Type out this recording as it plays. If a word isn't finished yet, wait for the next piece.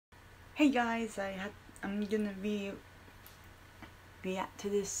Hey guys, I'm gonna react to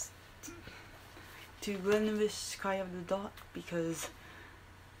this to Galneryus Cry of the Dark because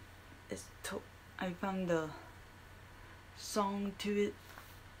I found the song to it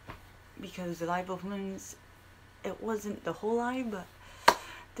because the live performance, it wasn't the whole live, but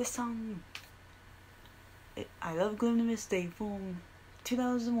this song, I love Galneryus. They formed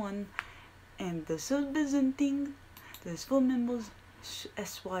 2001 and they're so presenting. There's 4 members.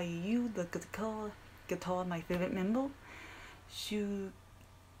 SYU, the guitar, my favorite member. YU,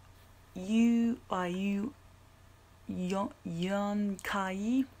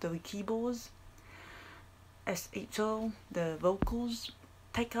 Kai, the keyboards. SHO, the vocals.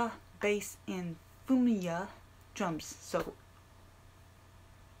 Teka, bass, and Fumiya, drums. So,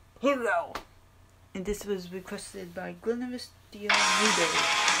 here we go. And this was requested by Galneryus Nudo.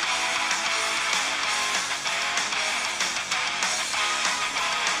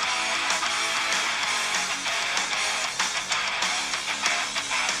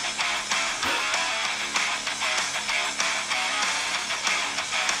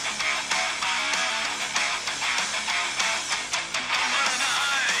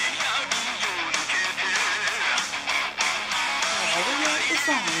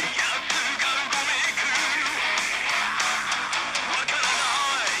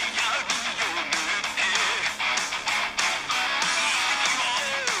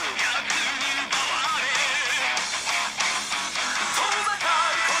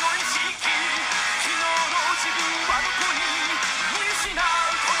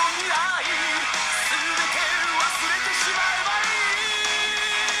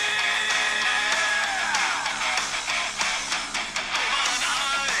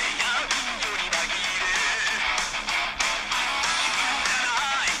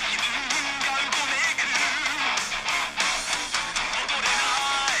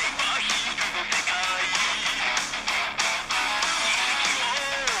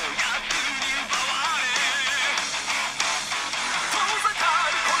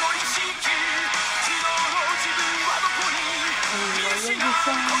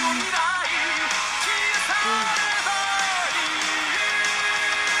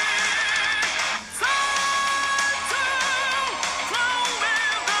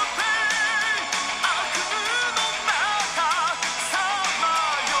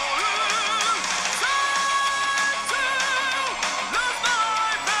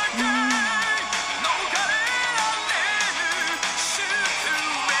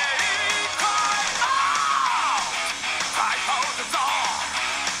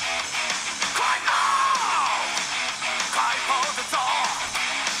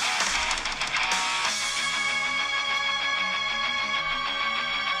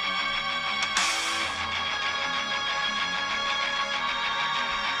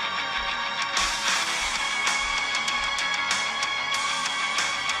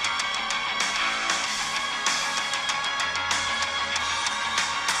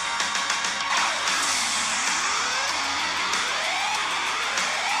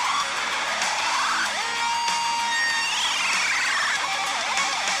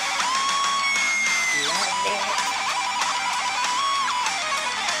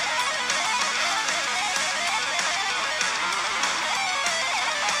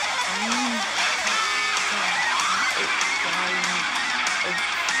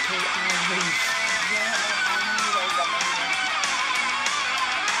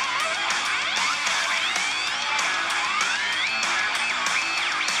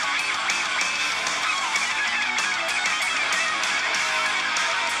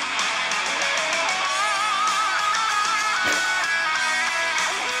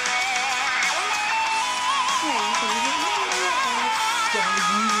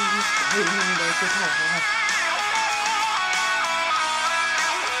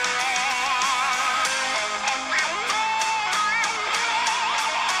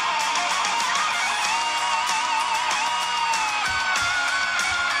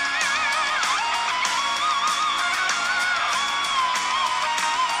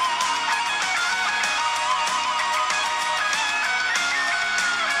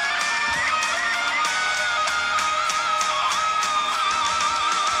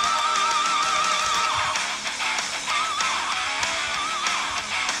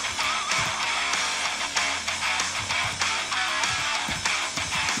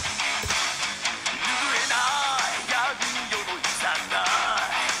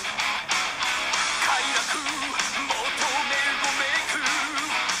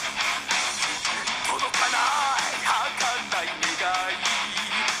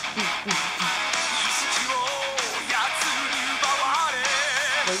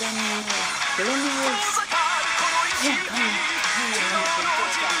 Galneryus. Yeah, come on.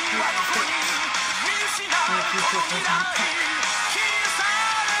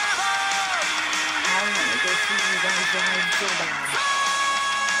 I want to go see you guys live so bad.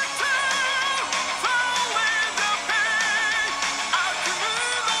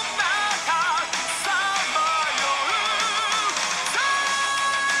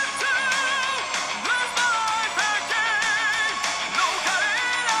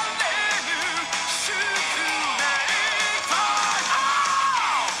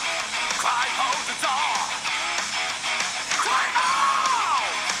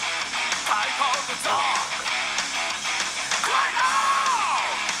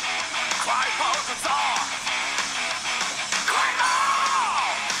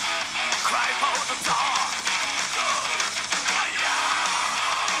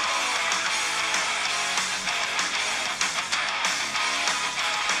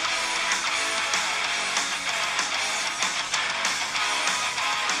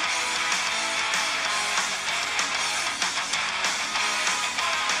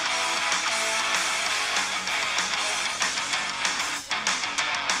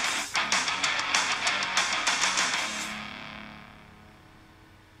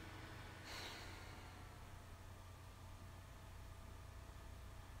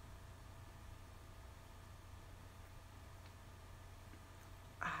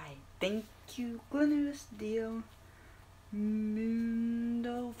 Thank you, Galneryus Dio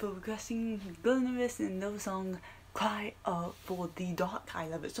Mundo, for requesting Galneryus in the song Cry for the Dark. I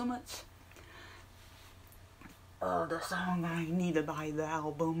love it so much. Oh, the song, I need to buy the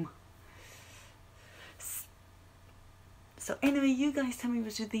album. So anyway, you guys tell me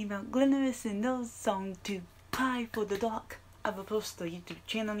what you think about Galneryus and those song to Cry for the Dark. I will post the YouTube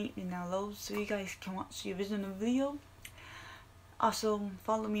channel link down below so you guys can watch the original video. Also,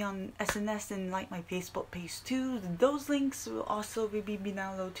 follow me on SNS and like my Facebook page too. Those links will also be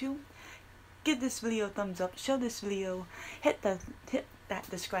down below too. Give this video a thumbs up, share this video, hit that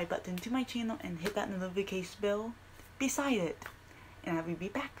subscribe button to my channel, and hit that notification bell beside it. And I will be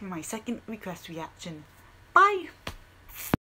back with my second request reaction. Bye!